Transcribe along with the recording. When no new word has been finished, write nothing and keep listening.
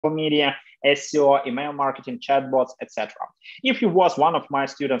media, SEO, email marketing, chatbots, etc. If you was one of my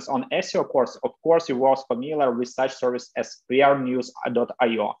students on SEO course, of course you was familiar with such service as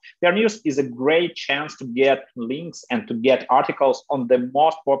prnews.io. PR News is a great chance to get links and to get articles on the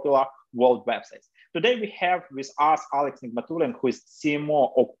most popular world websites. Today we have with us Alex Nigmatulin, who is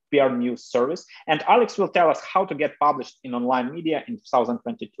CMO of PR News service, and Alex will tell us how to get published in online media in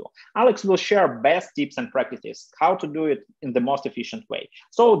 2022. Alex will share best tips and practices, how to do it in the most efficient way.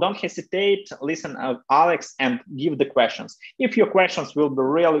 So don't hesitate, listen to Alex and give the questions. If your questions will be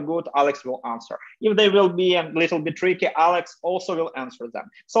really good, Alex will answer. If they will be a little bit tricky, Alex also will answer them.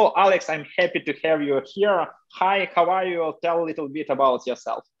 So Alex, I'm happy to have you here. Hi, how are you? Tell a little bit about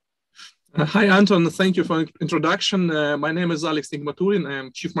yourself. Hi, Anton. Thank you for the introduction. My name is Alex Nigmatulin. I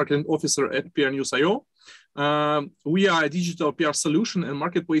am Chief Marketing Officer at PR News.io. We are a digital PR solution and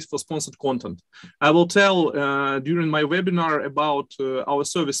marketplace for sponsored content. I will tell during my webinar about our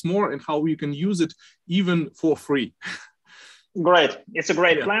service more and how you can use it even for free. Great. It's a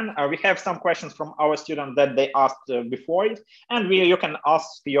great plan. We have some questions from our students that they asked before it, and you can ask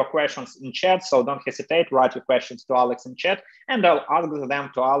your questions in chat. So don't hesitate, write your questions to Alex in chat, and I'll ask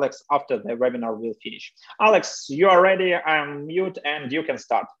them to Alex after the webinar will finish. Alex, you are ready. I'm mute and you can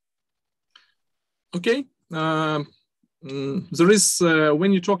start. Okay. There is,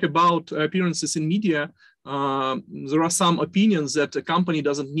 when you talk about appearances in media, there are some opinions that a company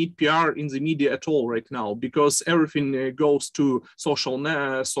doesn't need PR in the media at all right now because everything goes to social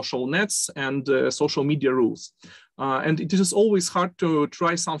nets and social media rules. And it is always hard to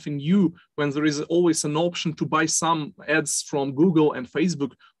try something new when there is always an option to buy some ads from Google and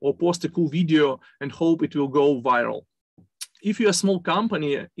Facebook or post a cool video and hope it will go viral. If you're a small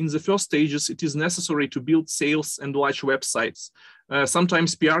company, in the first stages, it is necessary to build sales and launch websites.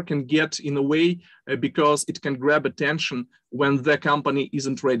 Sometimes PR can get in a way because it can grab attention when the company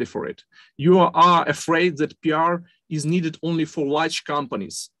isn't ready for it. You are afraid that PR is needed only for large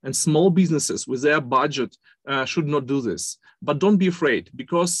companies, and small businesses with their budget should not do this. But don't be afraid,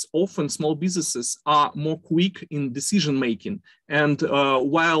 because often small businesses are more quick in decision making. And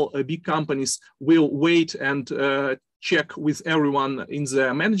while big companies will wait and check with everyone in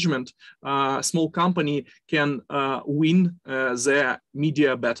the management, small company can win their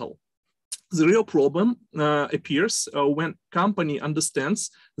media battle. The real problem appears when company understands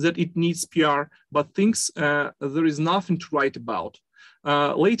that it needs PR, but thinks there is nothing to write about.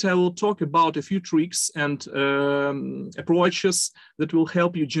 Later, I will talk about a few tricks and approaches that will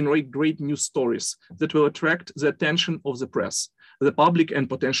help you generate great news stories that will attract the attention of the press, the public and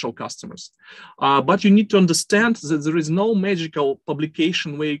potential customers. But you need to understand that there is no magical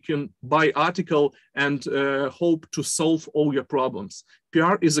publication where you can buy article and hope to solve all your problems.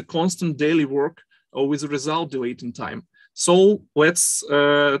 PR is a constant daily work with a result delayed in time. So let's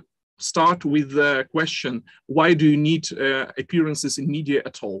start with the question, why do you need appearances in media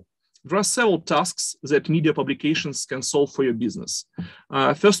at all? There are several tasks that media publications can solve for your business.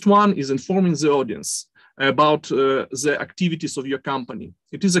 First one is informing the audience about the activities of your company.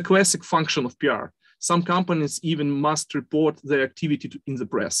 It is a classic function of PR. Some companies even must report their activity in the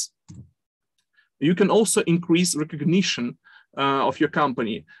press. You can also increase recognition of your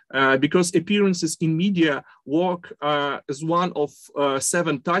company because appearances in media work as one of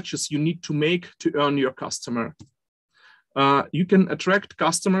 7 touches you need to make to earn your customer. You can attract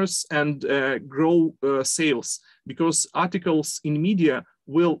customers and grow sales because articles in media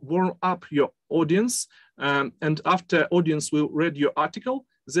will warm up your audience, and after audience will read your article,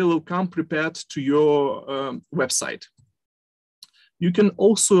 they will come prepared to your website. You can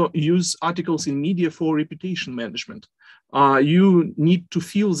also use articles in media for reputation management. You need to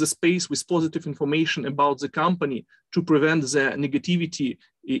fill the space with positive information about the company to prevent the negativity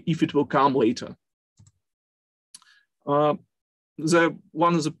if it will come later. One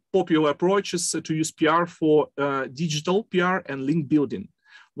of the popular approaches to use PR for digital PR and link building.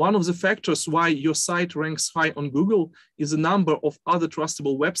 One of the factors why your site ranks high on Google is the number of other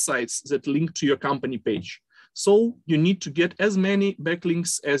trustable websites that link to your company page. So you need to get as many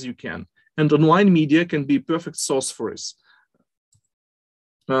backlinks as you can, and online media can be a perfect source for this.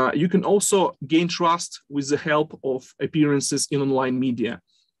 You can also gain trust with the help of appearances in online media.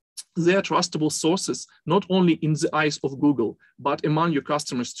 They are trustable sources, not only in the eyes of Google, but among your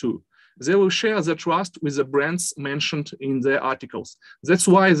customers too. They will share their trust with the brands mentioned in their articles. That's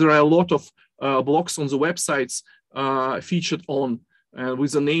why there are a lot of blogs on the websites featured on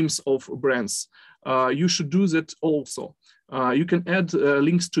with the names of brands. You should do that also. You can add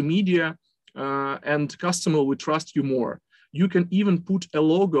links to media and customer will trust you more. You can even put a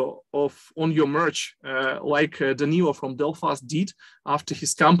logo on your merch, like Danilo from Delfast did after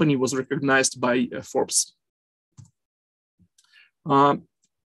his company was recognized by Forbes.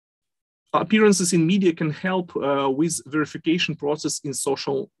 Appearances in media can help with verification process in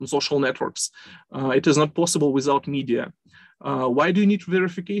social networks. It is not possible without media. Why do you need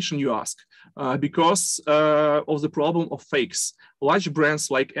verification, you ask? Because of the problem of fakes. Large brands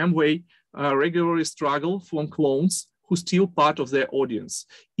like Amway regularly struggle from clones who steal part of their audience.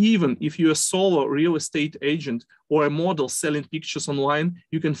 Even if you're a solo real estate agent or a model selling pictures online,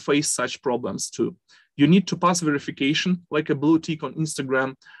 you can face such problems too. You need to pass verification, like a blue tick on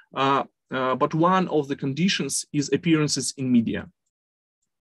Instagram, but one of the conditions is appearances in media.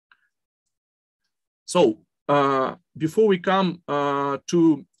 So before we come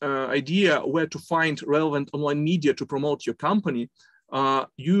to idea where to find relevant online media to promote your company,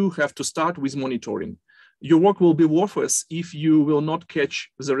 you have to start with monitoring. Your work will be worthless if you will not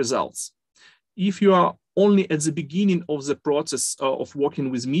catch the results. If you are only at the beginning of the process of working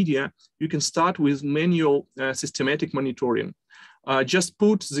with media, you can start with manual systematic monitoring. Just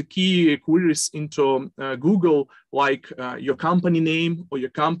put the key queries into Google, like your company name or your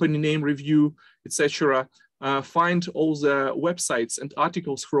company name review, etc. Find all the websites and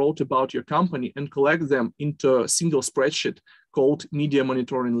articles wrote about your company and collect them into a single spreadsheet called Media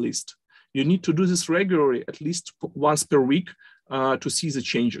Monitoring List. You need to do this regularly, at least once per week, to see the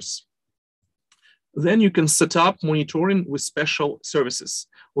changes. Then you can set up monitoring with special services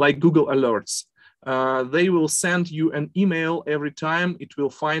like Google Alerts. They will send you an email every time it will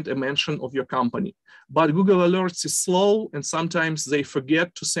find a mention of your company. But Google Alerts is slow and sometimes they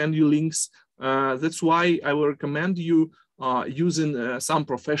forget to send you links. That's why I will recommend you using some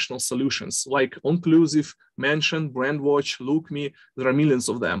professional solutions like Onclusive, Mention, Brandwatch, LookMe. There are millions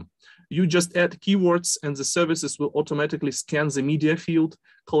of them. You just add keywords and the services will automatically scan the media field,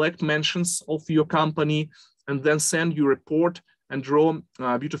 collect mentions of your company, and then send you a report and draw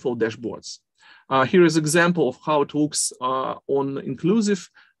beautiful dashboards. Here is an example of how it looks on Inclusive,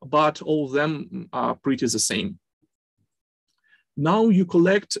 but all of them are pretty the same. Now you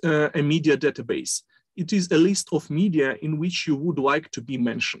collect a media database. It is a list of media in which you would like to be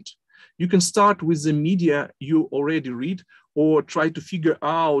mentioned. You can start with the media you already read or try to figure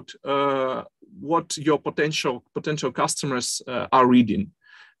out what your potential customers are reading.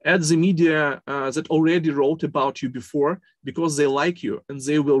 Add the media that already wrote about you before because they like you and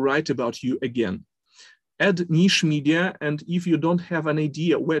they will write about you again. Add niche media, and if you don't have an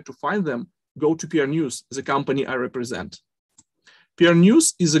idea where to find them, go to PR News, the company I represent. PR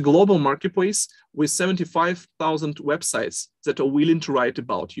News is a global marketplace with 75,000 websites that are willing to write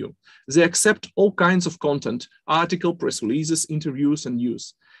about you. They accept all kinds of content, article, press releases, interviews, and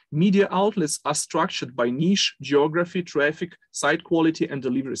news. Media outlets are structured by niche, geography, traffic, site quality, and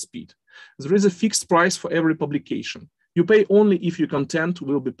delivery speed. There is a fixed price for every publication. You pay only if your content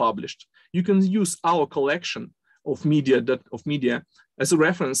will be published. You can use our collection of media as a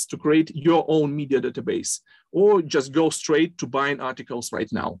reference to create your own media database, or just go straight to buying articles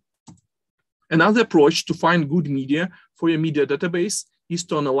right now. Another approach to find good media for your media database is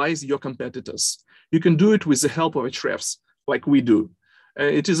to analyze your competitors. You can do it with the help of Ahrefs, like we do.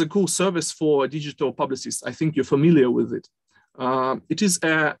 It is a cool service for digital publicists. I think you're familiar with it.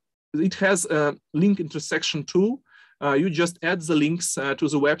 It has a link intersection tool. You just add the links to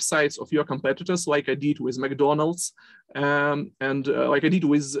the websites of your competitors, like I did with McDonald's, and like I did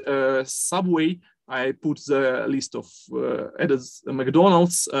with Subway. I put the list of added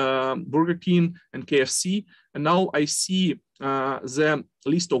McDonald's, Burger King, and KFC, and now I see the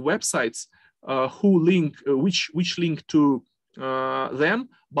list of websites who link which link to them,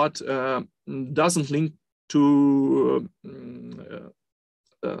 but doesn't link to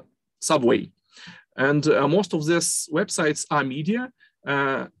Subway. And most of these websites are media.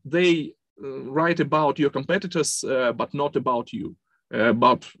 They write about your competitors, but not about you,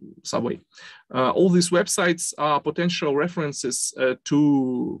 about Subway. All these websites are potential references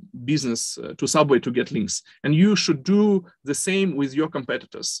to business, to Subway to get links. And you should do the same with your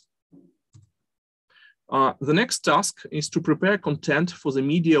competitors. The next task is to prepare content for the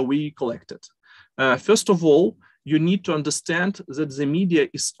media we collected. First of all, you need to understand that the media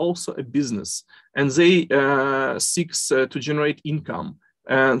is also a business and they seek to generate income.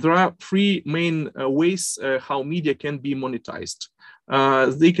 There are three main ways how media can be monetized.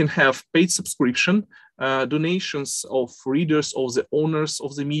 They can have paid subscription, donations of readers or the owners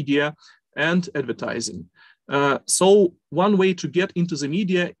of the media, and advertising. So one way to get into the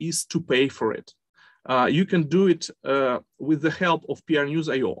media is to pay for it. You can do it with the help of PR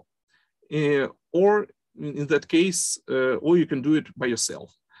News.io. Or in that case, or you can do it by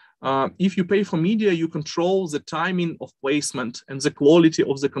yourself. If you pay for media, you control the timing of placement and the quality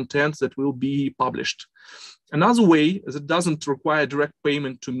of the content that will be published. Another way that doesn't require direct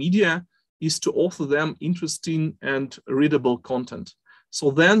payment to media is to offer them interesting and readable content. So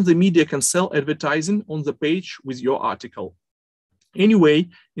then the media can sell advertising on the page with your article. Anyway,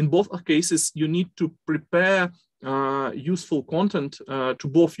 in both cases, you need to prepare useful content to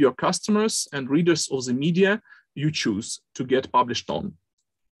both your customers and readers of the media you choose to get published on.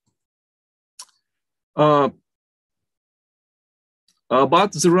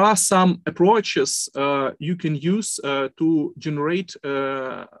 But there are some approaches you can use to generate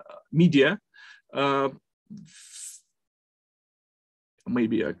media.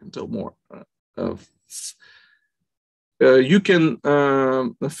 Maybe I can tell more. You can,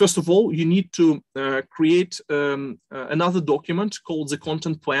 first of all, you need to create another document called the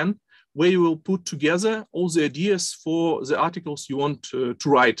content plan, where you will put together all the ideas for the articles you want to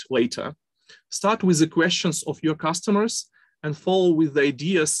write later. Start with the questions of your customers and follow with the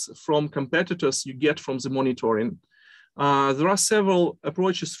ideas from competitors you get from the monitoring. There are several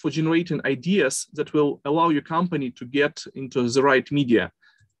approaches for generating ideas that will allow your company to get into the right media.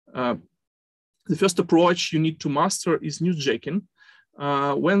 The first approach you need to master is newsjacking.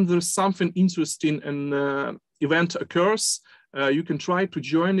 When there's something interesting and event occurs, you can try to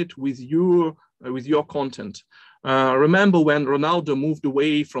join it with your content. Remember when Ronaldo moved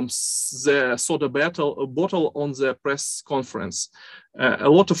away from the soda bottle on the press conference? A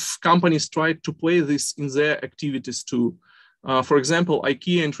lot of companies tried to play this in their activities too. For example,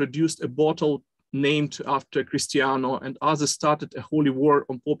 IKEA introduced a bottle named after Cristiano, and others started a holy war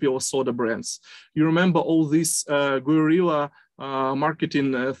on popular soda brands. You remember all these guerrilla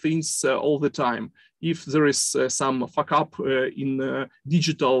marketing things all the time. If there is some fuck up in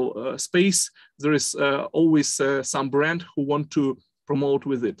digital space, there is always some brand who want to promote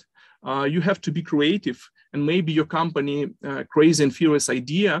with it. You have to be creative, and maybe your company crazy and fearless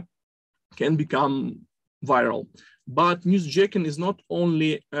idea can become viral. But newsjacking is not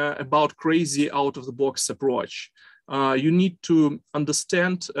only about crazy out-of-the-box approach. You need to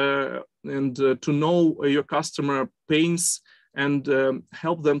understand and to know your customer pains and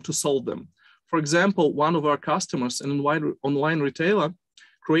help them to solve them. For example, one of our customers, an online retailer,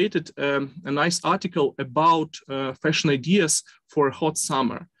 created a nice article about fashion ideas for a hot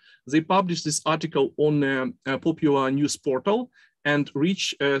summer. They published this article on a popular news portal and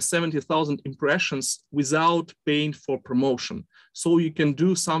reached 70,000 impressions without paying for promotion. So you can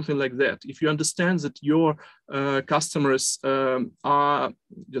do something like that. If you understand that your customers are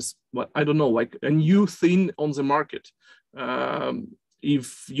just, well, I don't know, like a new thing on the market,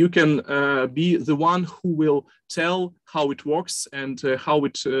 if you can be the one who will tell how it works and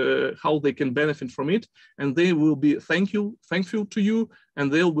how they can benefit from it, and they will be thankful to you,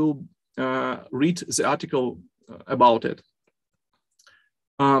 and they will read the article about it.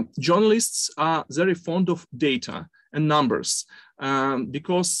 Journalists are very fond of data and numbers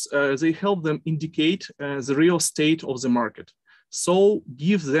because they help them indicate the real state of the market. So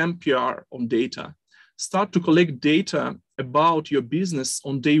give them PR on data. Start to collect data about your business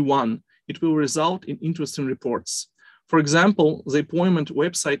on day one. It will result in interesting reports. For example, the employment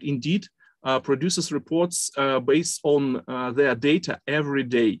website Indeed produces reports based on their data every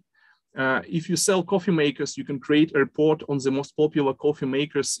day. If you sell coffee makers, you can create a report on the most popular coffee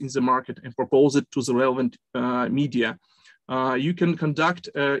makers in the market and propose it to the relevant media. You can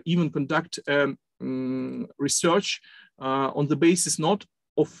even conduct research on the basis not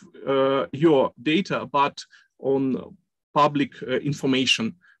of your data, but on public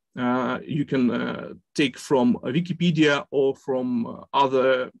information. You can take from Wikipedia or from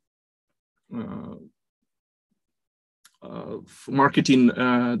other marketing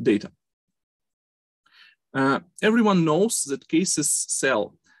data. Everyone knows that cases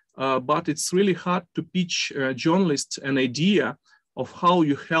sell, but it's really hard to pitch journalists an idea of how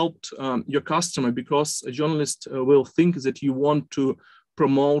you helped your customer, because a journalist will think that you want to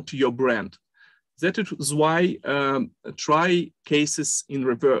promote your brand. That is why try cases in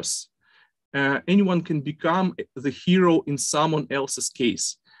reverse. Anyone can become the hero in someone else's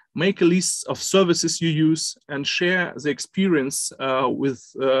case. Make a list of services you use and share the experience with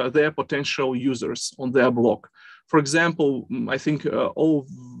their potential users on their blog. For example, I think all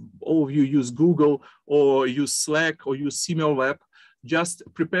of you use Google or use Slack or use SimilarWeb. Just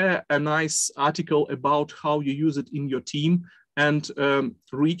prepare a nice article about how you use it in your team and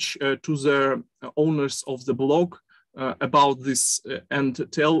reach to the owners of the blog about this and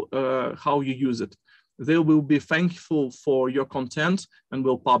tell how you use it. They will be thankful for your content and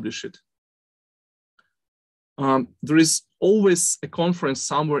will publish it. There is always a conference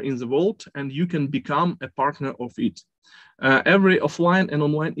somewhere in the world, and you can become a partner of it. Every offline and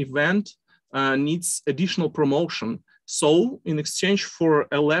online event needs additional promotion. So in exchange for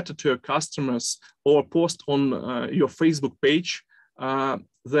a letter to your customers or post on your Facebook page,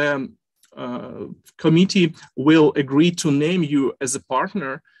 the committee will agree to name you as a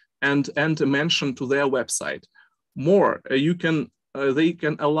partner and a mention to their website. More, they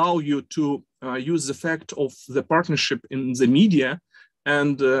can allow you to use the fact of the partnership in the media,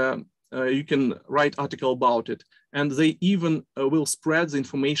 and you can write article about it. And they even will spread the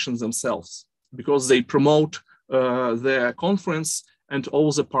information themselves because they promote their conference and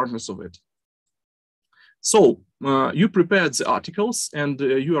all the partners of it. So you prepared the articles and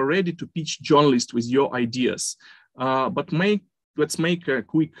you are ready to pitch journalists with your ideas. But let's make a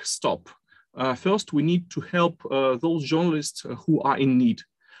quick stop. First, we need to help those journalists who are in need.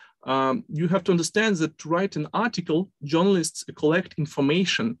 You have to understand that to write an article, journalists collect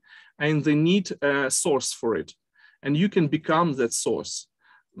information and they need a source for it. And you can become that source.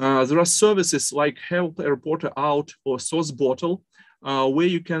 There are services like Help a Reporter Out or Source Bottle, where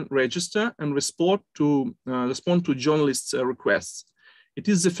you can register and respond to journalists' requests. It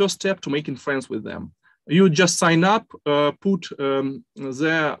is the first step to making friends with them. You just sign up, put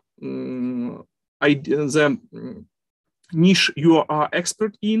the niche you are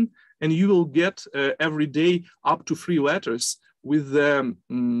expert in, and you will get every day up to 3 letters with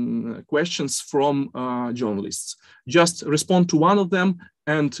questions from journalists. Just respond to one of them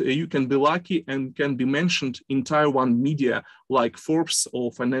and you can be lucky and can be mentioned in Tier 1 media like Forbes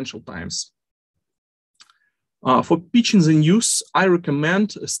or Financial Times. For pitching the news, I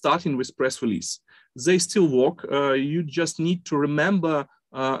recommend starting with press release. They still work. You just need to remember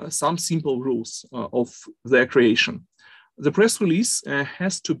some simple rules of their creation. The press release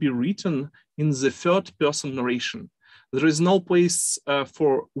has to be written in the third-person narration. There is no place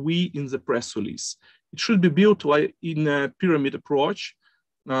for we in the press release. It should be built like in a pyramid approach.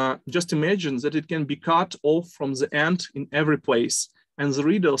 Just imagine that it can be cut off from the end in every place, and the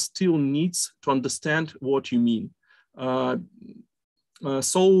reader still needs to understand what you mean.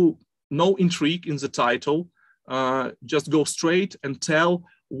 So no intrigue in the title, just go straight and tell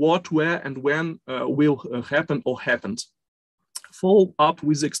what, where, and when will happen or happened. Follow up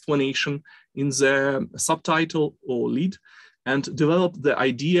with explanation in the subtitle or lead, and develop the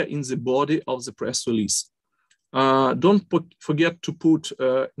idea in the body of the press release. Don't forget to put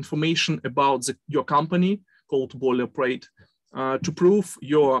information about your company, called boilerplate, to prove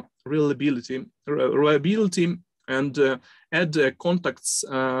your reliability and add contacts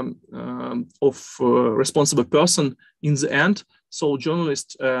of responsible person in the end, so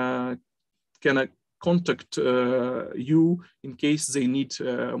journalists can contact you in case they need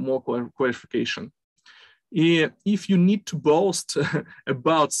more clarification. If you need to boast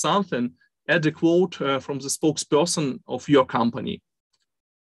about something, add a quote from the spokesperson of your company.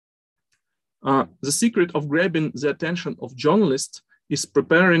 The secret of grabbing the attention of journalists is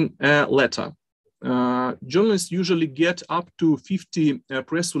preparing a letter. Journalists usually get up to 50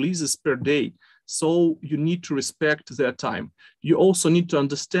 press releases per day, so you need to respect their time. You also need to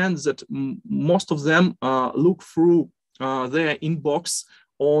understand that most of them look through their inbox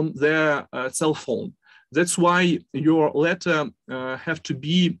on their cell phone. That's why your letter have to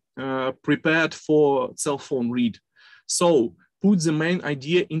be prepared for cell phone read. So put the main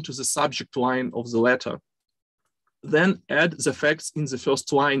idea into the subject line of the letter. Then add the facts in the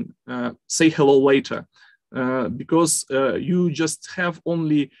first line, say hello later, because you just have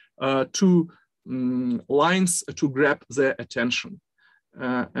only 2 lines to grab their attention.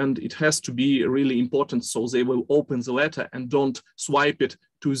 And it has to be really important so they will open the letter and don't swipe it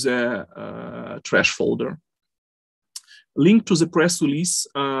to the trash folder. Link to the press release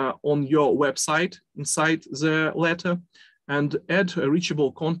on your website inside the letter, and add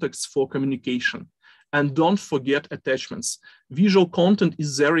reachable contacts for communication. And don't forget attachments. Visual content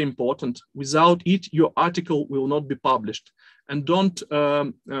is very important. Without it, your article will not be published. And don't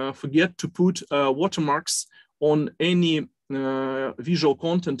forget to put watermarks on any visual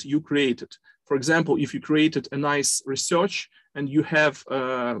content you created. For example, if you created a nice research and you have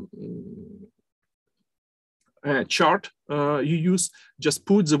a chart you use, just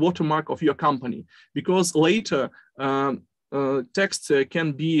put the watermark of your company, because later text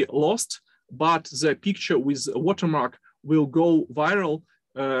can be lost, but the picture with watermark will go viral,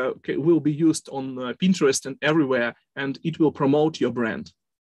 will be used on Pinterest and everywhere, and it will promote your brand.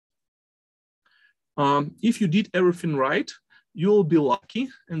 If you did everything right, you'll be lucky,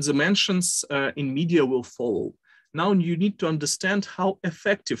 and the mentions in media will follow. Now you need to understand how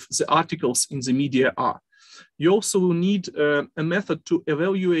effective the articles in the media are. You also will need a method to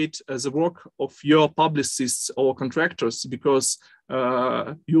evaluate the work of your publicists or contractors, because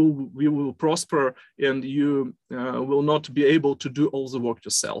you will prosper and you will not be able to do all the work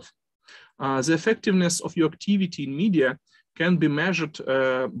yourself. The effectiveness of your activity in media can be measured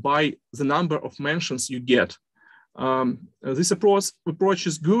by the number of mentions you get. This approach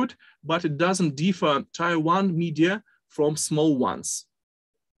is good, but it doesn't differ tier 1 media from small ones.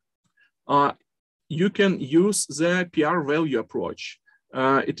 You can use the PR value approach.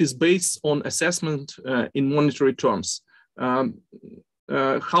 It is based on assessment in monetary terms.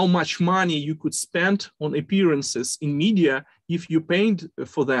 How much money you could spend on appearances in media if you paid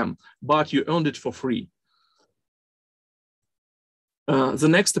for them, but you earned it for free. The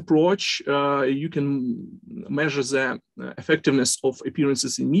next approach, you can measure the effectiveness of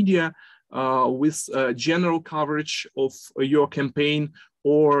appearances in media with general coverage of your campaign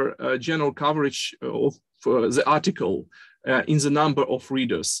or general coverage of the article in the number of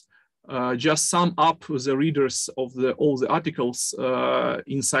readers. Just sum up the readers of all the articles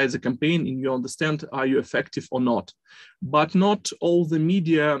inside the campaign and you understand, are you effective or not? But not all the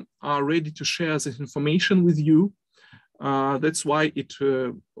media are ready to share this information with you. That's why it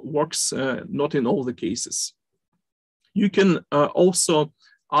works not in all the cases. You can also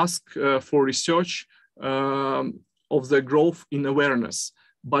ask for research of the growth in awareness.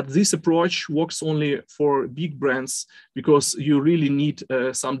 But this approach works only for big brands because you really need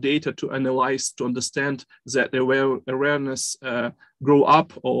some data to analyze to understand that awareness grow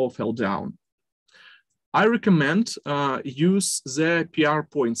up or fell down. I recommend use the PR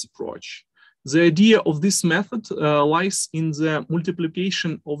points approach. The idea of this method lies in the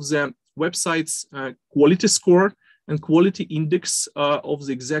multiplication of the website's quality score and quality index of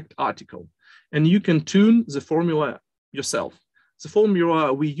the exact article. And you can tune the formula yourself. The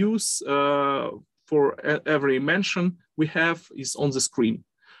formula we use for every mention we have is on the screen.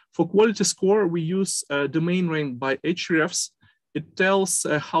 For quality score, we use domain rank by Ahrefs. It tells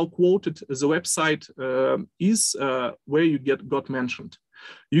how quoted the website is where you got mentioned.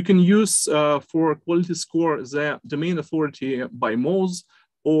 You can use for quality score the domain authority by Moz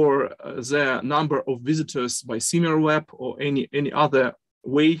or the number of visitors by SimilarWeb or any other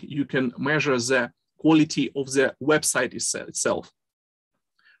way you can measure the quality of the website itself.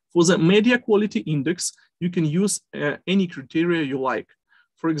 For the media quality index, you can use any criteria you like.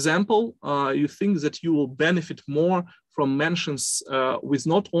 For example, you think that you will benefit more from mentions with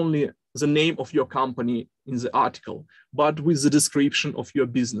not only the name of your company in the article, but with the description of your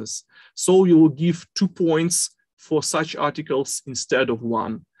business. So you will give 2 points for such articles instead of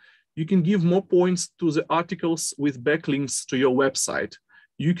 1. You can give more points to the articles with backlinks to your website.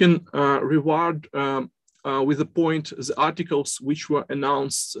 You can reward with a point the articles which were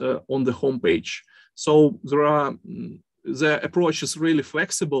announced on the homepage. So the approach is really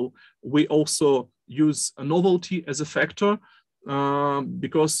flexible. We also use a novelty as a factor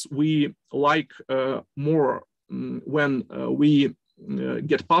because we like more when we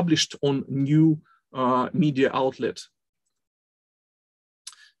get published on new media outlet.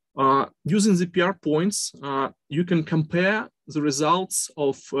 Using the PR points, you can compare the results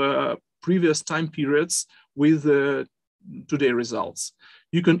of previous time periods with today results.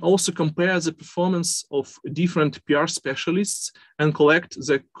 You can also compare the performance of different PR specialists and collect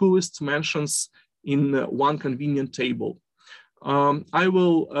the coolest mentions in one convenient table. I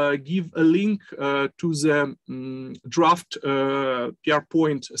will give a link to the draft PR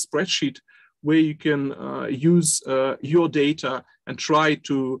point spreadsheet where you can use your data and try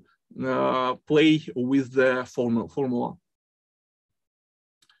to play with the formula.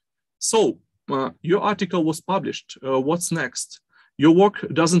 So your article was published. What's next? Your work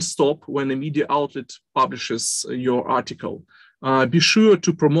doesn't stop when a media outlet publishes your article. Be sure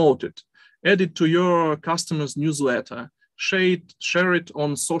to promote it. Add it to your customers' newsletter. Share it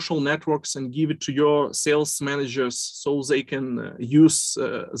on social networks and give it to your sales managers so they can use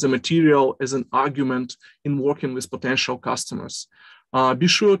the material as an argument in working with potential customers. Be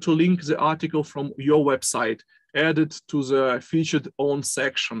sure to link the article from your website. Add it to the featured on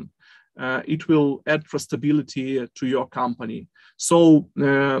section. It will add trustability to your company. So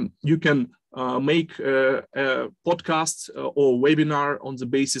you can make a podcast or webinar on the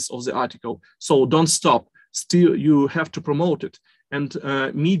basis of the article. So don't stop. Still, you have to promote it. And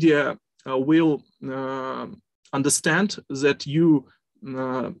media will understand that you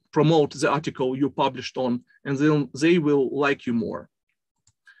promote the article you published on, and then they will like you more.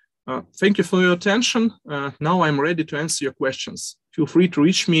 Thank you for your attention. Now I'm ready to answer your questions. Feel free to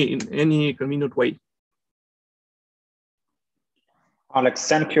reach me in any convenient way. Alex,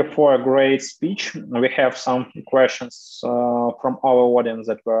 thank you for a great speech. We have some questions from our audience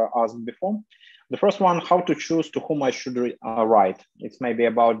that were asked before. The first one, how to choose to whom I should write? It's maybe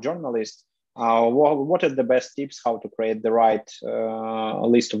about journalists. What are the best tips how to create the right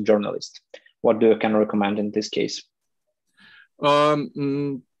list of journalists? What do you can recommend in this case?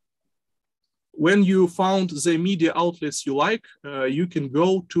 When you found the media outlets you like, you can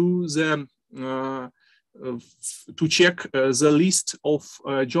go to the to check the list of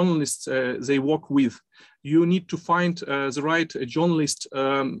journalists they work with. You need to find the right journalist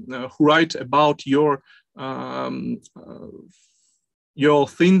who write about your thing,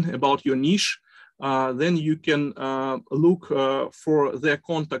 about your niche. Then you can look for their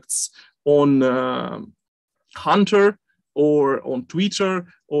contacts on Hunter or on Twitter,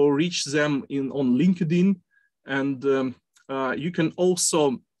 or reach them on LinkedIn. And you can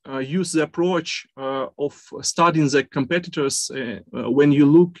also use the approach of studying the competitors when you're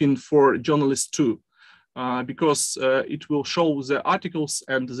looking for journalists too, because it will show the articles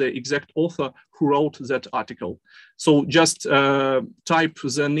and the exact author who wrote that article. So just type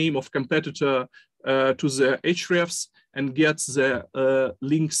the name of competitor to the hrefs and get the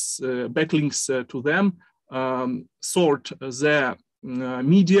links, backlinks to them, sort the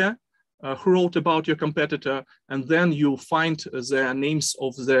media who wrote about your competitor, and then you'll find the names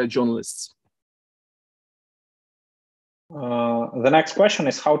of the journalists. The next question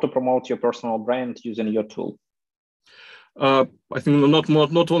is how to promote your personal brand using your tool. I think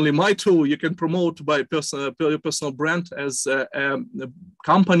not only my tool, you can promote by your personal brand as a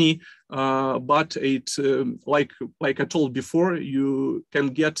company, but it like I told before, you can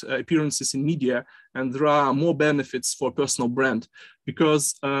get appearances in media, and there are more benefits for personal brand,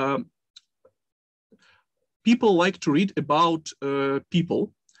 because people like to read about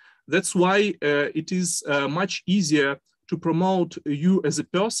people. That's why it is much easier to promote you as a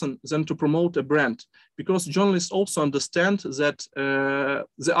person than to promote a brand, because journalists also understand that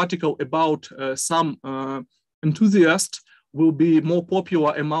the article about some enthusiast will be more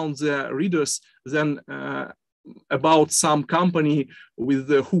popular among the readers than about some company with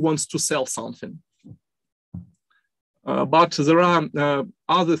who wants to sell something. But there are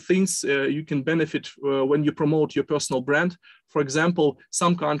other things you can benefit when you promote your personal brand. For example,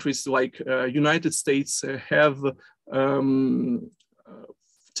 some countries like United States have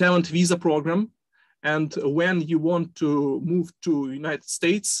talent visa program. And when you want to move to United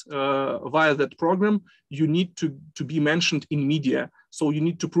States via that program, you need to be mentioned in media. So you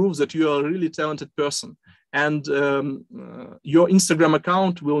need to prove that you are a really talented person. And your Instagram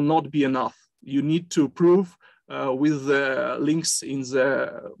account will not be enough. You need to prove with the links in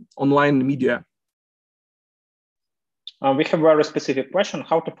the online media. We have a very specific question,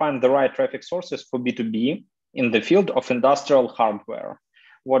 how to find the right traffic sources for B2B in the field of industrial hardware.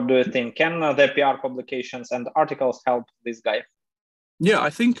 What do you think? Can the PR publications and articles help this guy? Yeah, I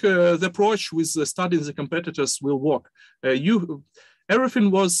think the approach with studying the competitors will work.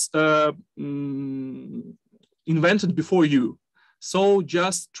 Everything was invented before you. So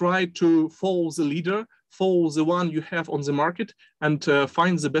just try to follow the leader, follow the one you have on the market, and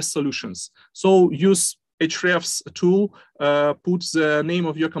find the best solutions. So use Hrefs tool, put the name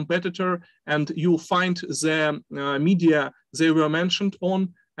of your competitor, and you'll find the media they were mentioned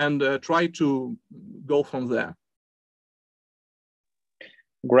on, and try to go from there.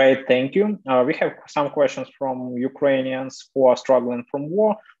 Great, thank you. We have some questions from Ukrainians who are struggling from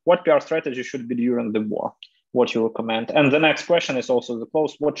war. What PR strategy should be during the war? What you recommend? And the next question is also the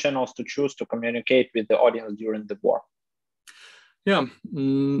post, what channels to choose to communicate with the audience during the war? Yeah,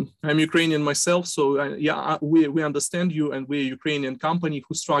 I'm Ukrainian myself, so yeah, we understand you, and we're a Ukrainian company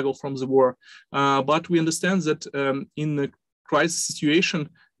who struggle from the war. But we understand that in a crisis situation,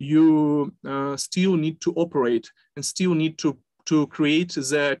 you still need to operate and still need to create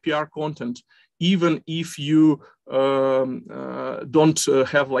the PR content, even if you don't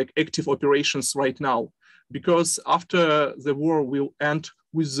have like active operations right now. Because after the war will end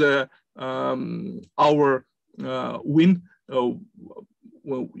with our win,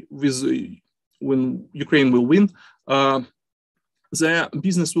 when Ukraine will win, the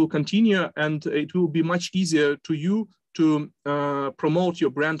business will continue, and it will be much easier to you to promote your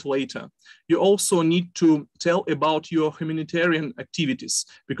brand later. You also need to tell about your humanitarian activities,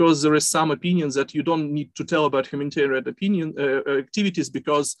 because there is some opinions that you don't need to tell about humanitarian activities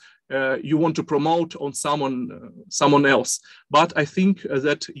because you want to promote on someone else. But I think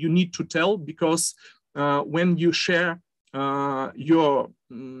that you need to tell, because when you share your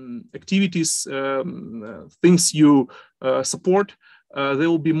activities, things you support, there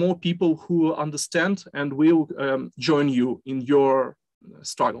will be more people who understand and will join you in your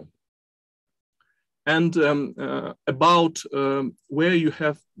struggle. And about where you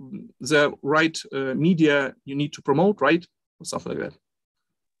have the right media you need to promote, right? Or something like that.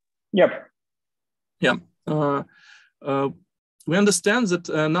 Yep. Yeah. We understand that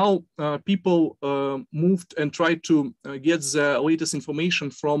now people moved and tried to get the latest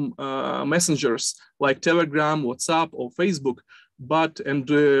information from messengers like Telegram, WhatsApp, or Facebook. And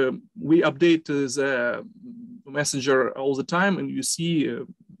we update the messenger all the time, and you see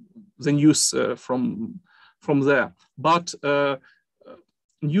the news from there. But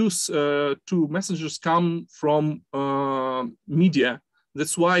news to messengers come from media.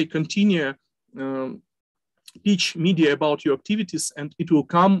 That's why continue teach media about your activities, and it will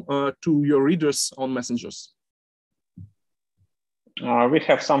come to your readers on messengers. We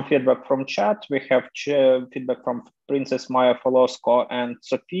have some feedback from chat. We have feedback from Princess Maya Folosko and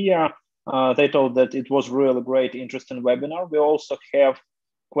Sophia. They told that it was really great, interesting webinar. We also have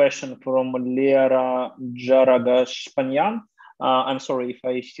question from Lera Jaragashpanyan. I'm sorry if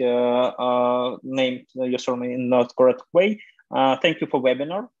I named your surname in not correct way. Thank you for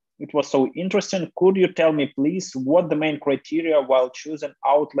webinar. It was so interesting. Could you tell me, please, what the main criteria while choosing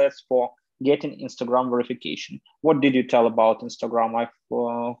outlets for getting Instagram verification? What did you tell about Instagram? I've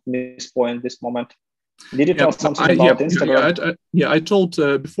missed point this moment. Did you tell something about Instagram? I told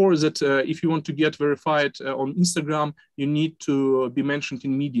before that if you want to get verified on Instagram, you need to be mentioned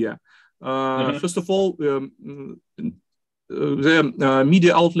in media. First of all, the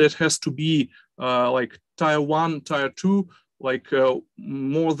media outlet has to be like tier 1, tier 2, like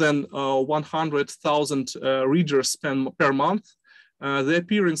more than 100,000 readers per month. The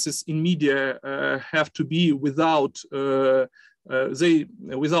appearances in media have to be without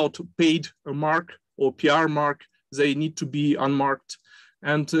paid mark or PR mark. They need to be unmarked,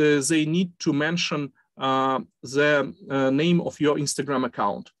 and they need to mention the name of your Instagram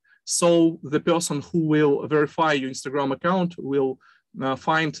account. So the person who will verify your Instagram account will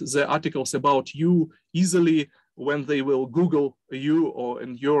find the articles about you easily when they will Google you or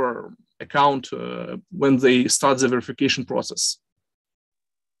in your account when they start the verification process.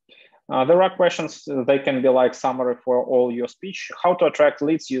 There are questions, they can be like summary for all your speech. How to attract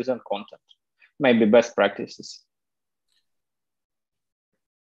leads using content? Maybe best practices.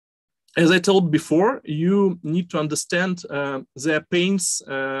 As I told before, you need to understand the pains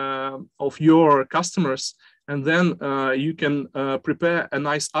of your customers, and then you can prepare a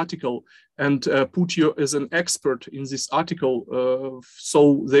nice article and put you as an expert in this article,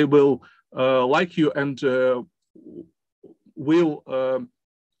 so they will like you and will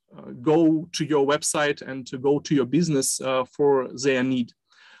go to your website and to go to your business for their need.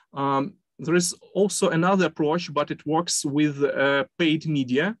 There is also another approach, but it works with paid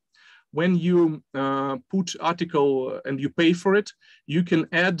media. When you put article and you pay for it, you can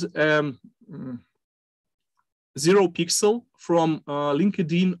add 0 pixel from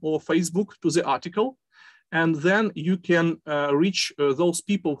LinkedIn or Facebook to the article. And then you can reach those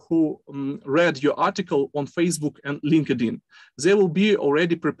people who read your article on Facebook and LinkedIn. They will be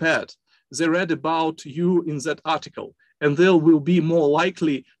already prepared. They read about you in that article, and they will be more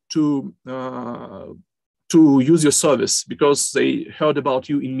likely to use your service because they heard about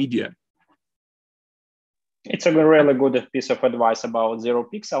you in media. It's a really good piece of advice about 0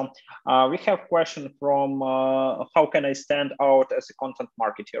 pixel. We have a question from how can I stand out as a content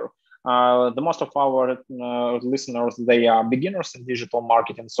marketer? The most of our listeners, they are beginners in digital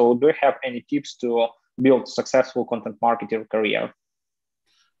marketing. So do you have any tips to build successful content marketer career?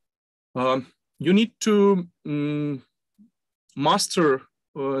 You need to master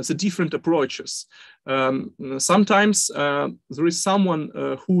the different approaches. Sometimes there is someone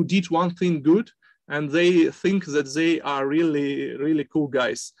who did one thing good, and they think that they are really, really cool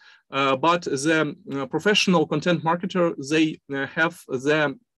guys. But the professional content marketer, they have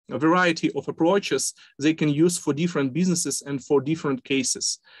the variety of approaches they can use for different businesses and for different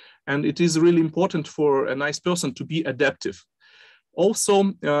cases. And it is really important for a nice person to be adaptive.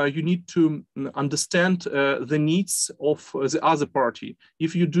 Also, you need to understand the needs of the other party.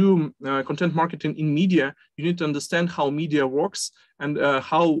 If you do content marketing in media, you need to understand how media works and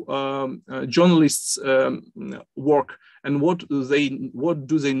how journalists work and what do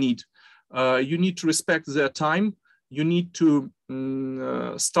they need. You need to respect their time. You need to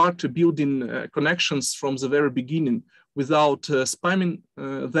start building connections from the very beginning without spamming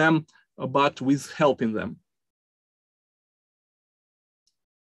them, but with helping them.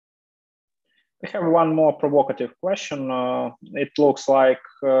 We have one more provocative question. It looks like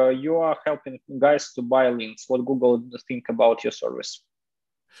you are helping guys to buy links. What Google think about your service?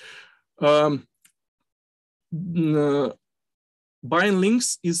 buying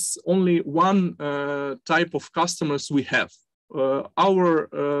links is only one type of customers we have. Our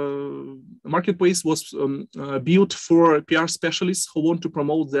marketplace was built for PR specialists who want to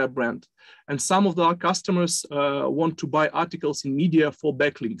promote their brand. And some of our customers want to buy articles in media for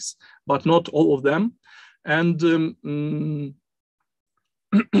backlinks, but not all of them. And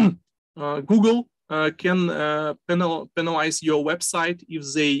Google can penalize your website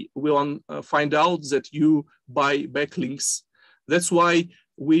if they will find out that you buy backlinks. That's why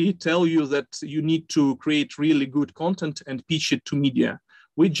we tell you that you need to create really good content and pitch it to media.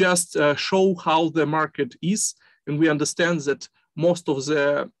 We just show how the market is, and we understand that most of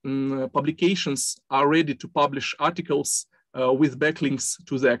the publications are ready to publish articles with backlinks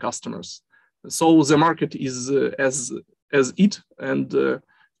to their customers. So the market is as it, and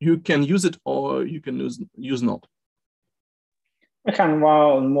you can use it or you can use not. I have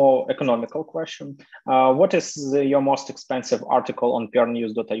one more economical question. What is your most expensive article on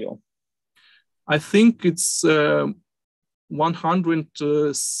prnews.io? I think it's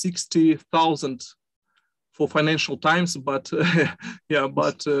 160,000 for Financial Times, but yeah,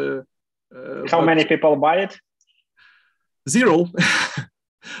 but how many people buy it? 0.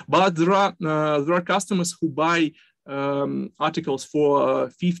 But there are customers who buy articles for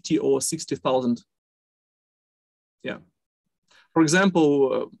 50 or 60,000. Yeah. For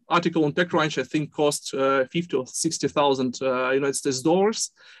example, article on TechCrunch, I think, cost 50 or 60,000 United States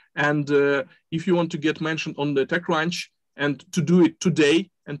dollars. And if you want to get mentioned on the TechCrunch and to do it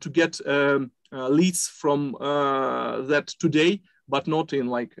today and to get leads from that today, but not in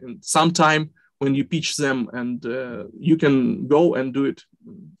some time when you pitch them, and you can go and do it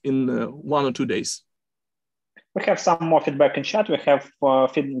in 1 or 2 days. We have some more feedback in chat. We have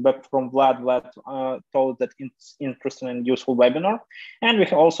feedback from Vlad. Vlad told that it's interesting and useful webinar. And we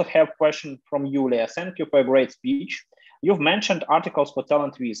also have a question from Yulia. Thank you for a great speech. You've mentioned articles for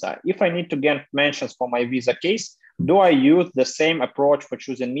talent visa. If I need to get mentions for my visa case, do I use the same approach for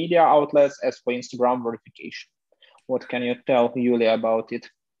choosing media outlets as for Instagram verification? What can you tell Yulia about it?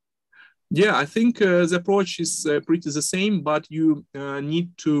 Yeah, I think the approach is pretty the same, but you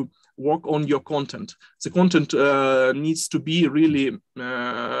need to work on your content. The content needs to be really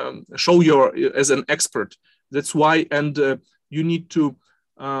show you as an expert. That's why, and you need to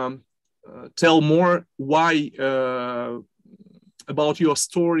tell more why about your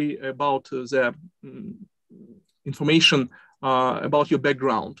story, about the information about your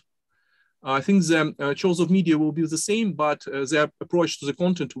background. I think the choice of media will be the same, but their approach to the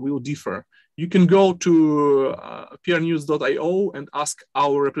content will differ. You can go to prnews.io and ask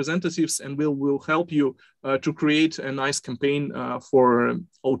our representatives, and we will help you to create a nice campaign for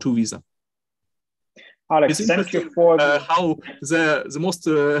O2 visa. Alex, thank you for how the most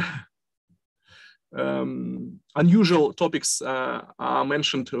unusual topics are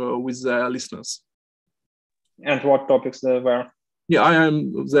mentioned with the listeners. And what topics there were? Yeah, I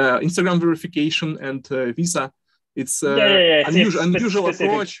am the Instagram verification and visa. It's unusual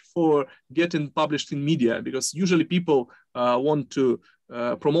approach for getting published in media, because usually people want to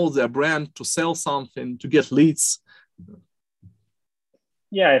promote their brand, to sell something, to get leads.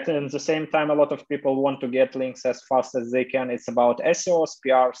 Yeah, at the same time, a lot of people want to get links as fast as they can. It's about SEOs,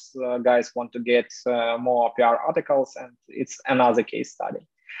 PRs, guys want to get more PR articles, and it's another case study.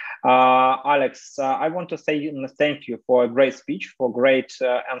 Alex, I want to say thank you for a great speech, for great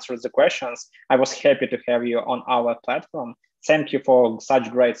answers to the questions. I was happy to have you on our platform. Thank you for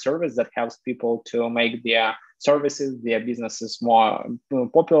such great service that helps people to make their services, their businesses more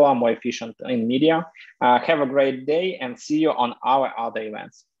popular, more efficient in media. Have a great day and see you on our other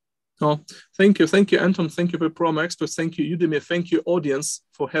events. Oh, thank you, Anton. Thank you for promo experts. Thank you, Udemy. Thank you, audience,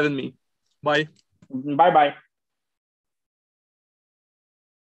 for having me. Bye. Bye-bye.